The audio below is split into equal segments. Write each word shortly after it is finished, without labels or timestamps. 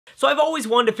So I've always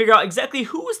wanted to figure out exactly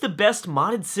who is the best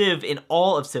modded Civ in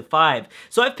all of Civ 5.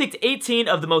 So I've picked 18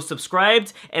 of the most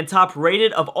subscribed and top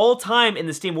rated of all time in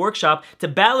the Steam Workshop to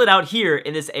battle it out here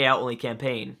in this AI-only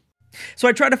campaign. So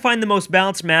I try to find the most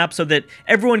balanced map so that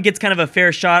everyone gets kind of a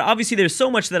fair shot. Obviously, there's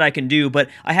so much that I can do, but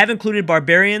I have included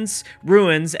barbarians,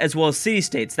 ruins, as well as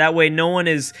city-states. That way, no one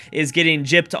is getting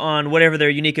gypped on whatever their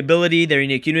unique ability, their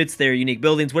unique units, their unique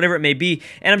buildings, whatever it may be.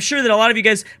 And I'm sure that a lot of you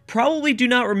guys probably do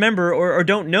not remember or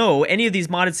don't know any of these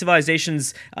modded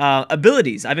civilizations'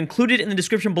 abilities. I've included in the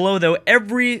description below, though,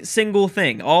 every single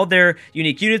thing. All their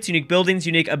unique units, unique buildings,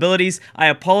 unique abilities. I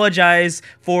apologize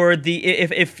for the,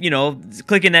 if you know,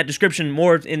 clicking that description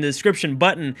more in the description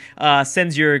button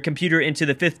sends your computer into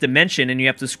the 5th dimension and you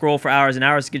have to scroll for hours and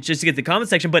hours just to get the comment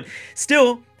section, but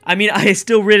still, I mean, I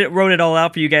still wrote it all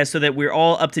out for you guys so that we're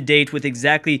all up to date with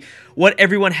exactly what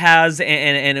everyone has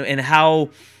and how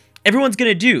everyone's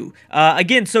gonna do.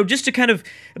 Again, so just to kind of,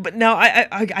 but now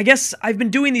I guess I've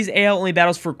been doing these AI-only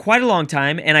battles for quite a long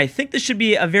time, and I think this should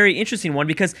be a very interesting one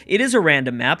because it is a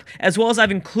random map, as well as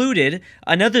I've included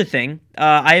another thing.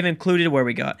 I have included, where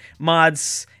we got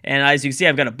mods, and as you can see,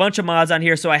 I've got a bunch of mods on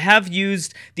here, so I have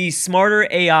used the Smarter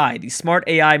AI, the Smart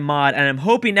AI mod, and I'm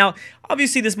hoping now,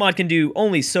 obviously this mod can do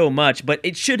only so much, but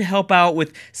it should help out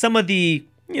with some of the,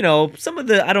 you know, some of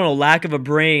the, I don't know, lack of a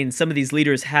brain some of these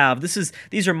leaders have.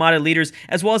 These are modded leaders,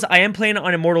 as well as I am playing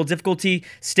on Immortal difficulty,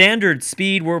 standard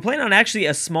speed. We're playing on actually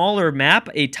a smaller map,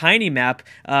 a tiny map,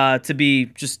 to be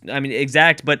just, I mean,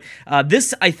 exact, but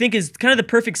this, I think, is kind of the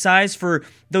perfect size for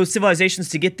those civilizations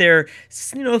to get their,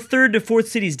 you know, 3rd to 4th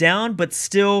cities down, but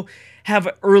still have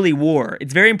early war.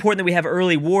 It's very important that we have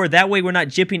early war. That way we're not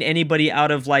gypping anybody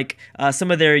out of like some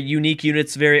of their unique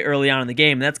units very early on in the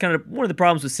game. And that's kind of one of the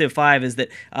problems with Civ 5 is that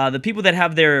the people that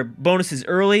have their bonuses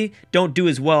early don't do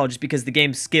as well just because the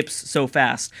game skips so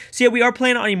fast. So yeah, we are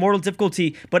playing on Immortal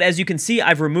difficulty, but as you can see,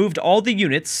 I've removed all the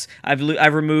units. I've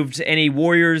removed any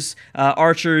warriors,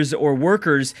 archers, or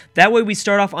workers. That way we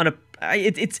start off on a...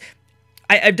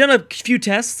 I've done a few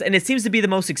tests, and it seems to be the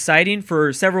most exciting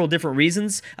for several different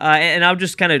reasons, and I'll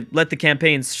just kind of let the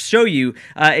campaigns show you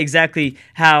exactly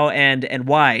how and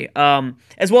why.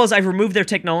 As well as I've removed their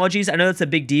technologies. I know that's a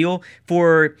big deal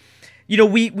for... You know,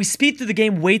 we speed through the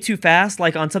game way too fast,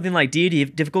 like on something like deity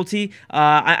difficulty.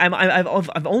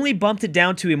 I've only bumped it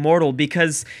down to Immortal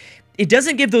because it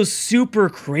doesn't give those super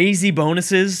crazy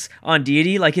bonuses on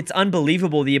deity. Like, it's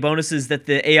unbelievable, the bonuses that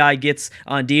the AI gets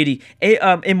on deity.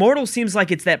 Immortal seems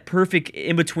like it's that perfect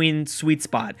in-between sweet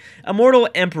spot. Immortal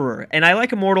Emperor, and I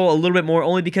like Immortal a little bit more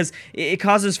only because it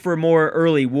causes for more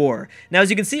early war. Now, as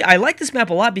you can see, I like this map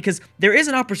a lot because there is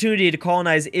an opportunity to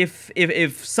colonize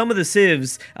if some of the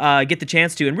civs get the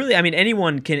chance to, and really, I mean,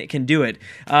 anyone can do it.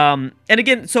 And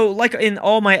again, so like in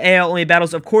all my AI-only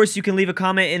battles, of course, you can leave a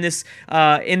comment in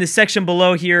this section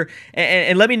below here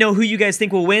and let me know who you guys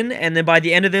think will win, and then by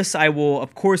the end of this I will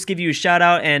of course give you a shout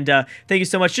out, and thank you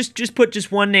so much. Just put just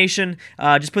one nation,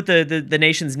 just put the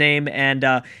nation's name, and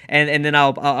then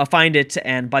I'll find it,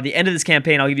 and by the end of this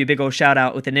campaign I'll give you a big old shout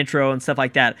out with an intro and stuff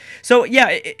like that. So yeah,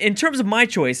 in terms of my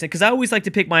choice, because I always like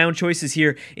to pick my own choices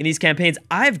here in these campaigns,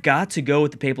 I've got to go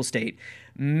with the Papal State.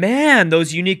 Man,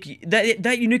 those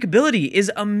that unique ability is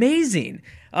amazing.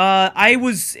 I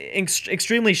was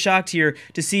extremely shocked here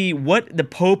to see what the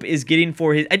Pope is getting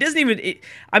for his... It doesn't even...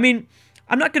 I mean,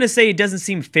 I'm not going to say it doesn't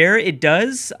seem fair. It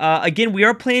does. Again, we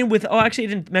are playing with... Oh, actually, I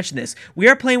didn't mention this. We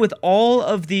are playing with all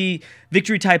of the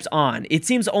victory types on. It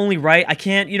seems only right. I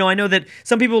can't... You know, I know that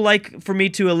some people like for me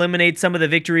to eliminate some of the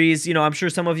victories. You know, I'm sure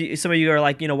some of you are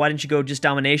like, you know, why didn't you go just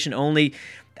domination only?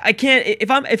 I can't,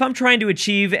 if I'm trying to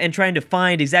achieve and trying to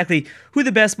find exactly who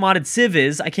the best modded civ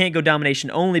is, I can't go domination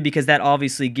only because that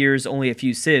obviously gears only a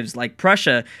few civs, like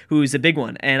Prussia, who's a big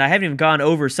one. And I haven't even gone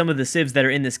over some of the civs that are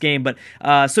in this game. But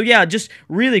so yeah, just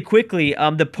really quickly,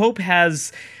 the Pope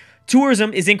has...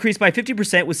 Tourism is increased by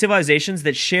 50% with civilizations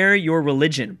that share your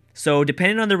religion. So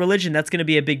depending on the religion, that's going to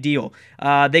be a big deal.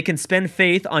 They can spend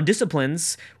faith on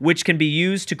disciplines, which can be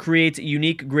used to create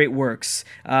unique great works.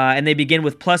 And they begin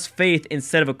with plus faith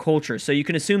instead of a culture. So you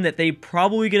can assume that they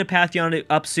probably get a pantheon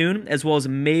up soon, as well as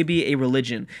maybe a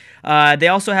religion. They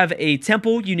also have a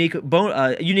temple unique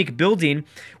building,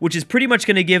 which is pretty much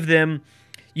going to give them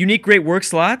unique great work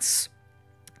slots,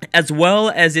 as well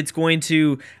as it's going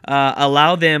to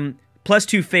allow them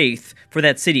 +2 faith for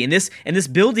that city. And this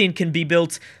building can be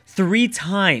built 3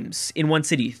 times in one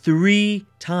city. 3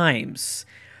 times.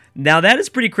 Now that is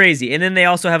pretty crazy. And then they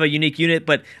also have a unique unit,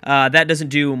 but that doesn't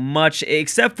do much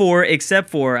except for,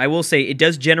 I will say, it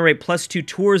does generate +2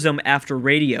 tourism after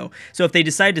radio. So if they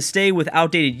decide to stay with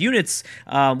outdated units,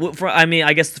 I mean,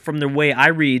 I guess from the way I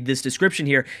read this description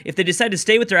here, if they decide to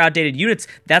stay with their outdated units,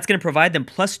 that's going to provide them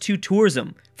 +2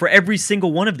 tourism for every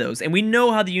single one of those. And we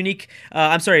know how the unique,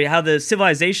 how the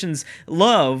civilizations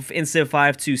love in Civ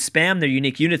 5 to spam their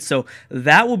unique units, so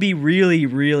that will be really,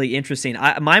 really interesting.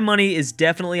 My money is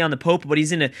definitely on the Pope, but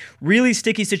he's in a really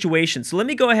sticky situation. So let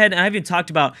me go ahead, and I haven't even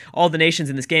talked about all the nations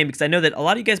in this game, because I know that a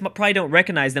lot of you guys probably don't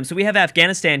recognize them. So we have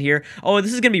Afghanistan here. Oh,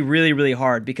 this is going to be really, really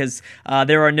hard, because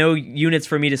there are no units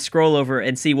for me to scroll over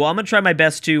and see. Well, I'm going to try my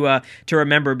best to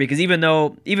remember, because even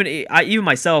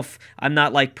myself, I'm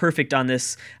not like perfect on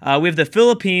this. We have the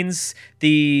Philippines,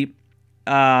 the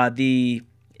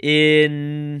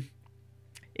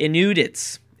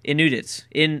Inuits.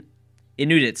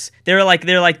 They're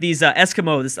like these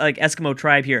Eskimo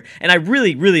tribe here, and I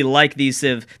really, really like this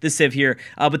civ here.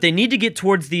 But they need to get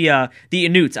towards the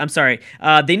Inuits. I'm sorry.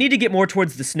 They need to get more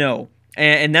towards the snow.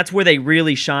 And that's where they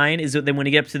really shine, is that when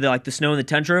you get up to the snow and the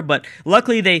tundra. But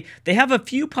luckily, they have a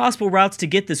few possible routes to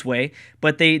get this way,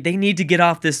 but they need to get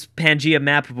off this Pangea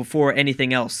map before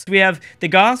anything else. We have the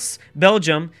Goths,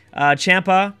 Belgium, the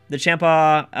Champa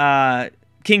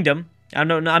Kingdom.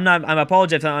 I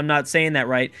apologize if I'm not saying that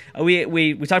right.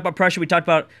 We talked about Prussia.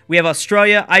 We have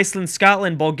Australia, Iceland,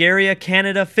 Scotland, Bulgaria,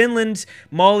 Canada, Finland,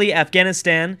 Mali,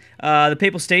 Afghanistan, the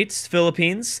Papal States,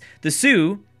 Philippines, the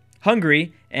Sioux,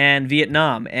 Hungary, and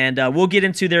Vietnam. And we'll get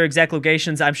into their exact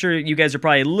locations. I'm sure you guys are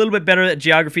probably a little bit better at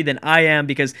geography than I am,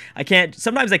 because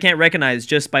sometimes I can't recognize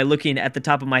just by looking at the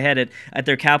top of my head at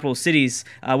their capital cities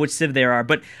which civ they are.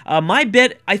 But my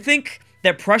bet, I think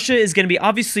that Prussia is going to be,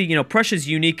 obviously, Prussia's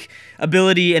unique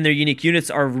ability and their unique units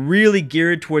are really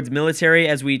geared towards military,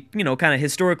 as we, kind of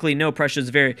historically know Prussia's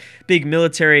a very big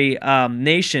military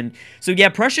nation. So yeah,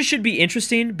 Prussia should be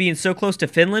interesting, being so close to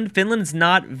Finland. Finland's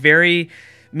not very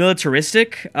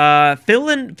militaristic.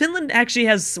 Finland actually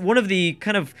has one of the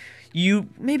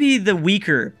maybe the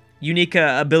weaker unique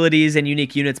abilities and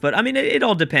unique units, but I mean, it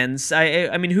all depends.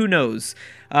 I mean, who knows?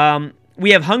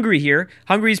 We have Hungary here.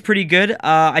 Hungary's pretty good.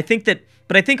 I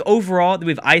think overall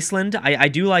we have Iceland. I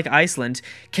do like Iceland.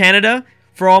 Canada.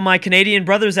 For all my Canadian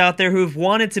brothers out there who've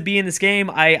wanted to be in this game,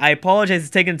 I apologize it's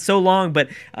taken so long, but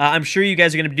I'm sure you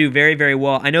guys are going to do very, very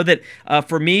well. I know that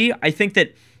for me, I think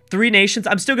that 3 nations,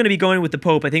 I'm still going to be going with the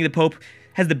Pope. I think the Pope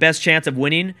has the best chance of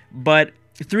winning, but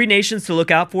 3 nations to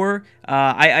look out for,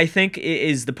 I think,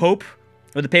 is the Pope,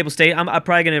 or the Papal State. I'm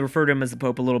probably going to refer to him as the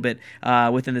Pope a little bit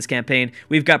within this campaign.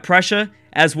 We've got Prussia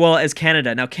as well as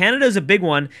Canada. Now, Canada is a big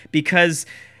one, because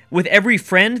with every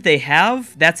friend they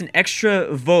have, that's an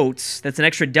extra vote, that's an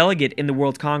extra delegate in the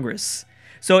World Congress.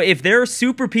 So if they're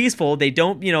super peaceful, they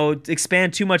don't,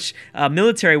 expand too much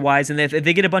military-wise, and if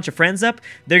they get a bunch of friends up,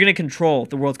 they're going to control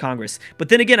the World Congress. But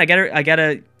then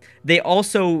again, they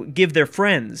also give their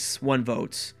friends 1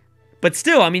 vote. But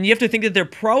still, I mean, you have to think that they're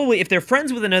probably, if they're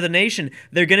friends with another nation,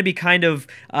 they're going to be kind of,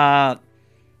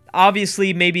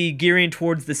 obviously maybe gearing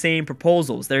towards the same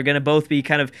proposals. They're going to both be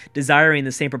kind of desiring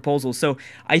the same proposals. So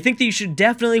I think that you should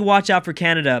definitely watch out for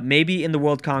Canada, maybe in the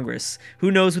World Congress.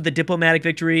 Who knows, with the diplomatic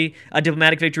victory,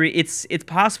 it's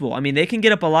possible. I mean, they can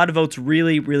get up a lot of votes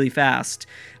really, really fast.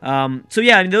 So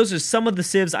yeah, I mean, those are some of the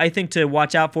civs I think to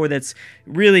watch out for. That's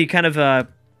really kind of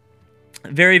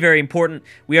very, very important.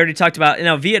 We already talked about,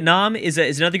 Vietnam is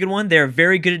another good one. They're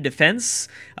very good at defense.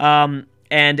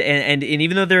 And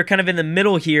even though they're kind of in the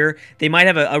middle here, they might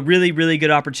have a really, really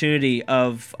good opportunity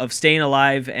of staying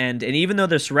alive. And even though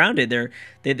they're surrounded,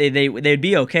 they'd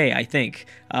be okay, I think.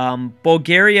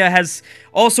 Bulgaria has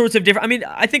all sorts of different. I mean,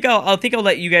 I think I'll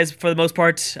let you guys, for the most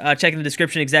part, check in the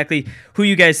description exactly who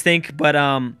you guys think. But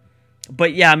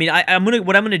yeah, I mean,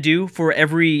 what I'm gonna do for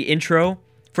every intro,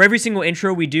 for every single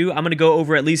intro we do, I'm gonna go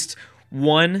over at least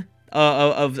one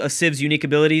of a civ's unique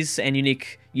abilities and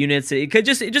unique units. It could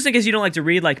just in case you don't like to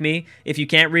read like me, if you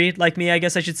can't read like me, I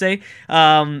guess I should say,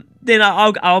 then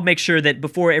I'll make sure that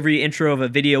before every intro of a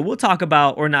video, we'll talk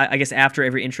about, or not, I guess after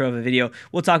every intro of a video,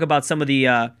 we'll talk about some of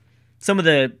the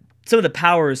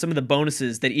powers, some of the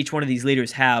bonuses that each one of these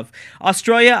leaders have.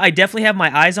 Australia, I definitely have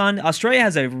my eyes on. Australia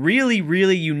has a really,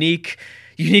 really unique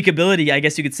ability, I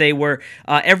guess you could say, where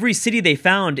every city they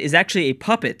found is actually a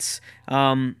puppet.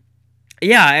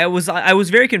 Yeah, I was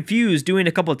very confused doing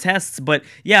a couple of tests, but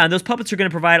yeah, those puppets are going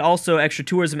to provide also extra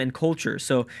tourism and culture,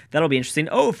 so that'll be interesting.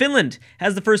 Oh, Finland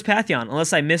has the first Pantheon,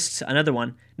 unless I missed another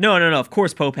one. No, of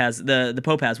course Pope has, the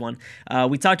Pope has one.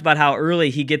 We talked about how early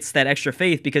he gets that extra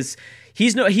faith, because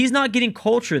he's not getting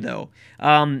culture, though.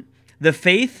 The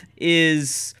faith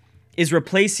is is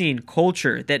replacing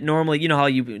culture that normally, you know how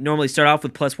you normally start off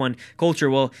with +1 culture.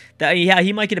 Well, yeah,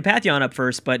 he might get a Pantheon up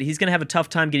first, but he's going to have a tough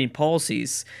time getting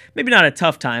policies. Maybe not a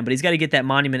tough time, but he's got to get that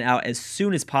monument out as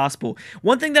soon as possible.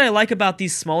 One thing that I like about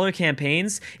these smaller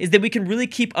campaigns is that we can really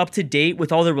keep up to date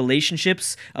with all the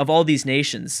relationships of all these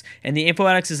nations. And the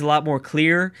info-index is a lot more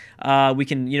clear. We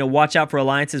can, watch out for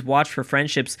alliances, watch for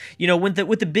friendships. With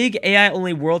the big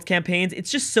AI-only world campaigns,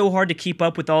 it's just so hard to keep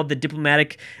up with all the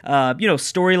diplomatic,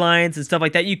 storylines and stuff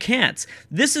like that. You can't.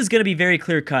 This is going to be very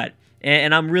clear-cut.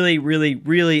 And I'm really, really,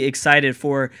 really excited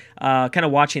for kind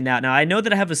of watching that. Now, I know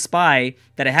that I have a spy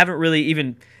that I haven't really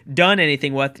even done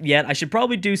anything with yet. I should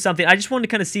probably do something. I just wanted to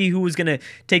kind of see who was going to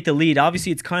take the lead.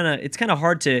 Obviously, it's kind of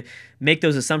hard to make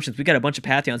those assumptions. We got a bunch of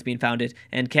Pantheons being founded,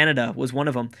 and Canada was one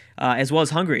of them, as well as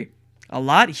Hungary. A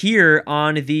lot here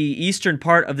on the eastern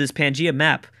part of this Pangea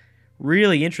map.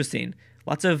 Really interesting.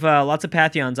 Lots of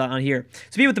Pantheons on here.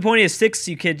 So be with the Pony is 6,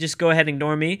 you could just go ahead and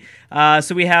ignore me.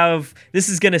 So we have, this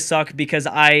is going to suck because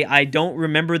I don't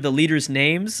remember the leaders'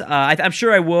 names. I'm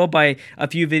sure I will by a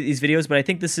few of these videos, but I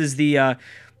think this is the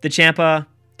Champa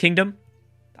Kingdom.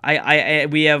 I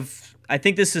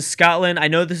think this is Scotland. I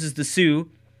know this is the Sioux,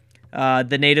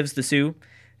 the natives, the Sioux.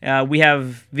 We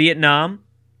have Vietnam,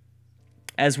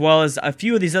 as well as a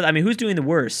few of these other. I mean, who's doing the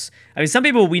worst? I mean, some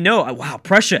people we know. Wow,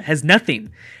 Prussia has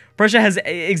nothing. Prussia has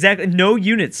exactly no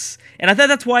units, and I thought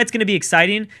that's why it's going to be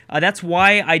exciting. That's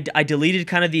why I deleted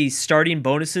kind of the starting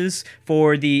bonuses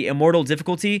for the Immortal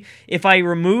difficulty. If I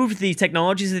removed the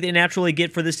technologies that they naturally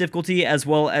get for this difficulty, as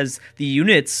well as the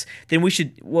units, then we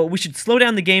should slow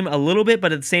down the game a little bit,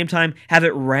 but at the same time have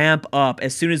it ramp up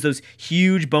as soon as those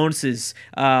huge bonuses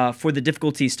for the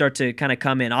difficulty start to kind of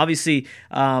come in. Obviously,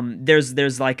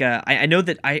 there's like I know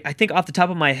that I think off the top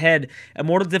of my head,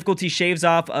 Immortal difficulty shaves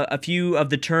off a few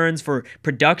of the turns for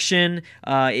production.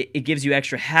 It gives you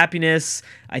extra happiness.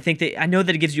 I know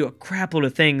that it gives you a crap load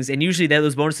of things, and usually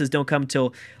those bonuses don't come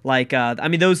till like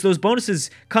those bonuses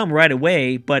come right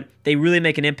away, but they really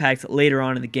make an impact later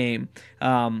on in the game.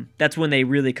 That's when they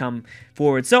really come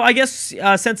forward. So I guess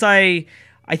since I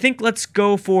think let's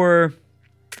go for.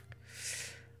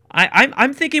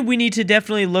 I'm thinking we need to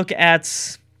definitely look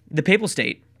at the Papal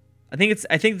State. I think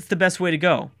it's the best way to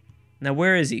go. Now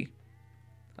where is he?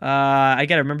 I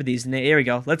gotta remember these. There we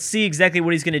go. Let's see exactly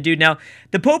what he's gonna do. Now,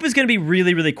 the Pope is gonna be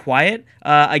really, really quiet.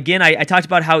 Again, I talked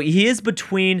about how he is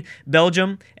between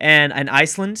Belgium and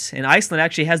Iceland, and Iceland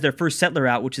actually has their first settler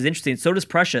out, which is interesting. So does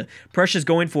Prussia. Prussia's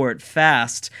going for it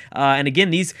fast. And again,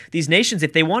 these nations,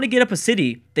 if they want to get up a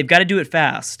city, they've got to do it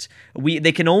fast.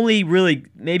 They can only really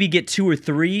maybe get 2 or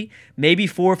 3, maybe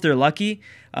 4 if they're lucky.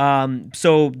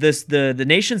 So the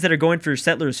nations that are going for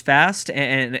settlers fast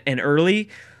and early,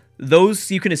 those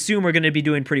you can assume are going to be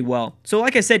doing pretty well. So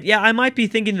like I said, yeah, I might be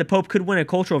thinking the Pope could win a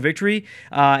cultural victory.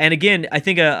 And again, I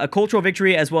think a cultural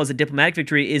victory as well as a diplomatic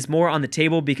victory is more on the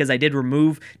table because I did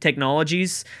remove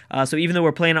technologies. So even though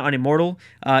we're playing on Immortal,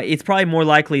 it's probably more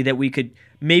likely that we could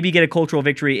maybe get a cultural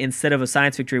victory instead of a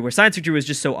science victory, where science victory was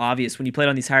just so obvious when you played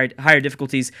on these higher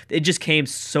difficulties. It just came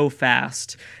so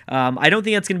fast. I don't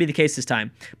think that's going to be the case this time.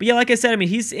 But yeah, like I said, I mean,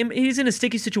 he's in a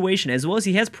sticky situation, as well as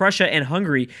he has Prussia and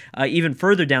Hungary even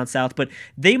further down south, but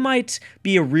they might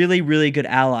be a really, really good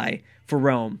ally for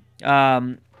Rome.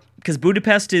 Because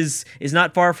Budapest is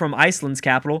not far from Iceland's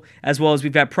capital, as well as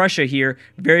we've got Prussia here,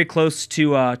 very close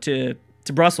to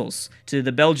Brussels, to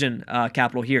the Belgian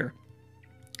capital here.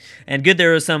 And good,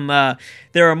 there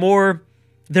are more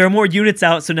units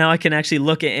out, so now I can actually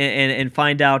look and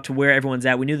find out where everyone's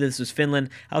at. We knew this was Finland.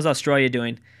 How's Australia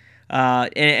doing?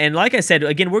 And like I said,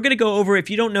 again, we're going to go over, if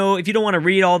you don't want to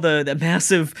read all the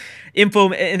massive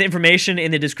information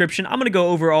in the description, I'm going to go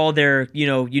over all their,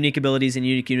 unique abilities and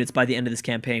unique units by the end of this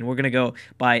campaign. We're going to go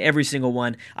by every single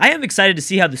one. I am excited to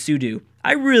see how the Sioux do.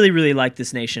 I really, really like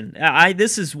this nation.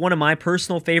 This is one of my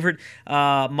personal favorite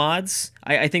mods.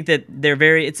 I think that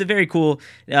it's a very cool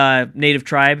native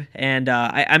tribe, and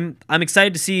I'm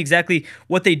excited to see exactly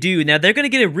what they do. Now they're going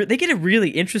to get a really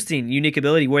interesting unique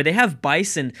ability where they have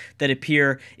bison that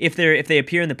appear if they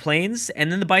appear in the plains,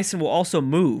 and then the bison will also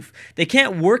move. They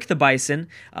can't work the bison,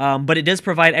 but it does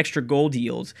provide extra gold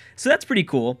yield, so that's pretty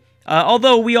cool.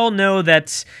 Although we all know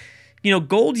that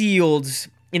gold yields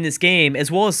in this game,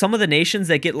 as well as some of the nations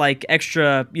that get like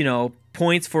extra,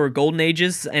 points for golden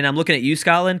ages, and I'm looking at you,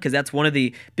 Scotland, because that's one of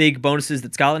the big bonuses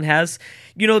that Scotland has.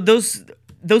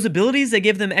 Those abilities that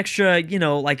give them extra,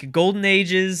 like golden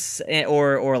ages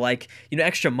or like,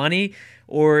 extra money,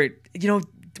 or,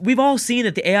 we've all seen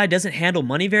that the AI doesn't handle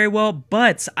money very well,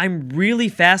 but I'm really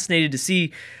fascinated to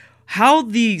see how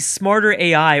the smarter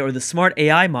AI or the smart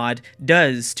AI mod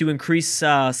does to increase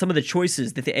some of the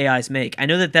choices that the AIs make. I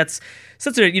know that that's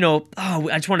such a,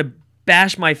 I just want to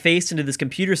bash my face into this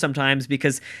computer sometimes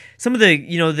because some of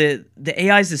the, the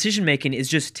AI's decision making is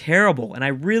just terrible. And I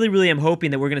really, really am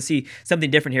hoping that we're going to see something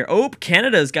different here. Oh,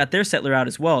 Canada's got their settler out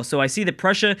as well. So I see that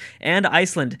Prussia and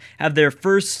Iceland have their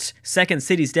first, second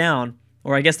cities down,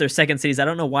 or I guess their second cities. I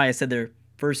don't know why I said their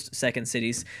first, second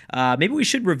cities. Maybe we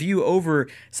should review over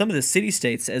some of the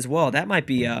city-states as well. That might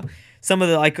be some of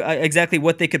the exactly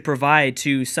what they could provide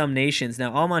to some nations.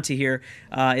 Now, Almonte here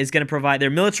is going to provide. They're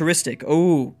militaristic.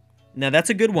 Oh, now that's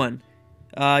a good one.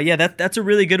 Yeah, that's a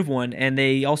really good one. And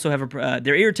they also have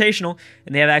they're irritational,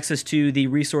 and they have access to the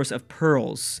resource of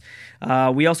pearls.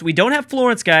 We don't have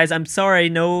Florence, guys. I'm sorry,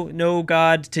 no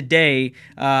god today.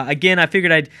 Again, I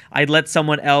figured I'd let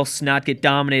someone else not get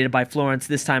dominated by Florence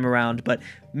this time around, but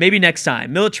maybe next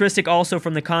time. Militaristic also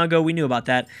from the Congo. We knew about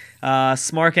that.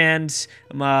 Smarkand,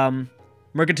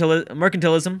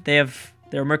 mercantilism.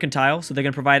 They're mercantile, so they're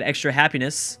gonna provide extra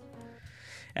happiness.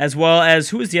 As well as,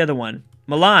 who is the other one?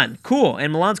 Milan. Cool.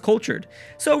 And Milan's cultured.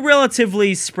 So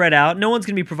relatively spread out. No one's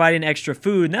going to be providing extra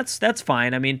food, and that's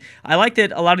fine. I mean, I like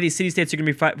that a lot of these city-states are going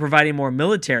to be providing more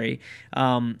military.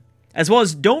 As well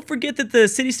as, don't forget that the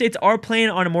city-states are playing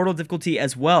on immortal difficulty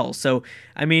as well. So,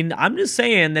 I mean, I'm just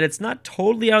saying that it's not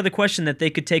totally out of the question that they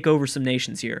could take over some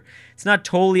nations here. It's not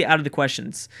totally out of the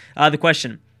question.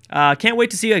 Can't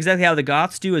wait to see exactly how the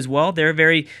Goths do as well. They're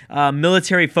very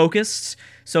military-focused.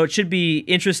 So it should be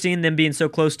interesting, them being so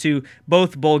close to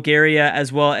both Bulgaria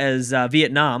as well as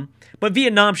Vietnam. But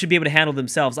Vietnam should be able to handle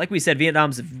themselves. Like we said,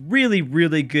 Vietnam's a really,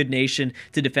 really good nation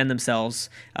to defend themselves.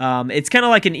 It's kind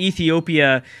of like an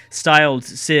Ethiopia-styled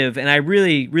civ, and I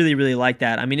really, really, really like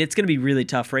that. I mean, it's going to be really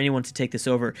tough for anyone to take this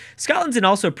over. Scotland's in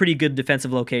also a pretty good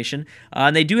defensive location,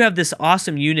 and they do have this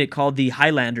awesome unit called the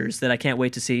Highlanders that I can't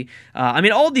wait to see. I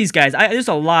mean, all these guys, there's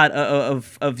a lot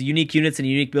of unique units and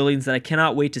unique buildings that I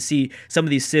cannot wait to see some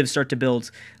of these civs start to build.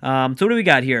 So what do we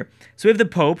got here? So we have the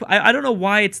Pope. I don't know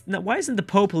why why isn't the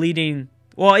Pope leading.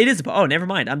 Well, it is. Oh, never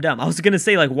mind. I'm dumb. I was gonna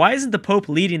say, like, why isn't the Pope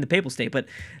leading the Papal State? But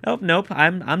nope.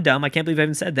 I'm dumb. I can't believe I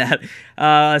even said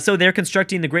that. So they're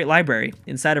constructing the Great Library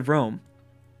inside of Rome.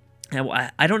 And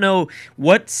I don't know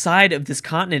what side of this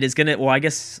continent is gonna. Well, I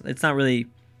guess it's not really.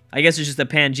 I guess it's just a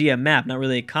Pangea map, not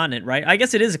really a continent, right? I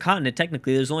guess it is a continent,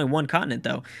 technically. There's only one continent,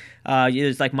 though.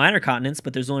 There's, like, minor continents,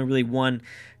 but there's only really one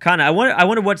continent. I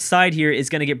wonder what side here is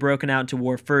going to get broken out into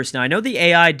war first. Now, I know the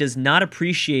AI does not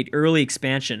appreciate early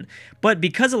expansion, but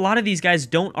because a lot of these guys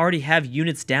don't already have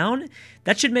units down,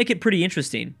 that should make it pretty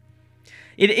interesting.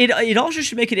 It also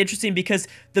should make it interesting because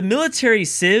the military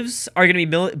civs are going to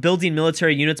be building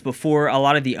military units before a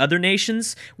lot of the other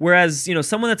nations, whereas,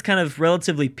 someone that's kind of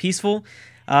relatively peaceful,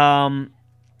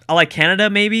 like Canada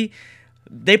maybe,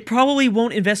 they probably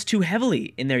won't invest too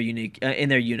heavily in their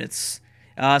units.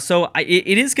 So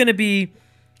it is going to be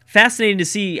fascinating to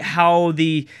see how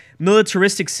the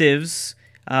militaristic civs,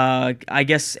 I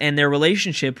guess, and their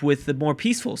relationship with the more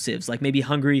peaceful civs, like maybe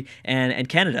Hungary and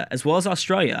Canada, as well as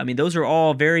Australia. I mean, those are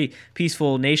all very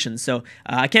peaceful nations. So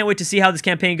I can't wait to see how this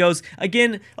campaign goes.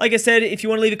 Again, like I said, if you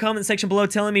want to leave a comment section below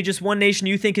telling me just one nation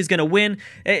you think is going to win,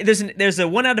 there's a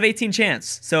 1 out of 18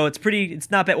 chance. So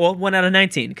it's not bad. Well, 1 out of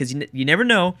 19, because you never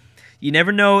know. You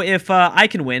never know if I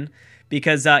can win.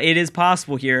 Because it is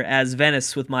possible here as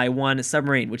Venice with my one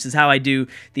submarine, which is how I do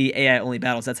the AI-only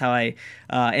battles. That's how I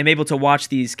am able to watch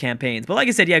these campaigns. But like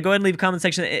I said, yeah, go ahead and leave a comment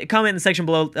in the section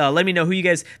below. Let me know who you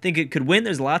guys think it could win.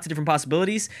 There's lots of different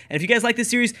possibilities. And if you guys like this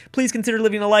series, please consider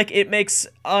leaving a like. It makes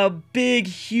a big,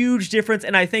 huge difference,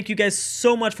 and I thank you guys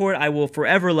so much for it. I will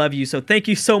forever love you. So thank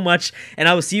you so much, and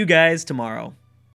I will see you guys tomorrow.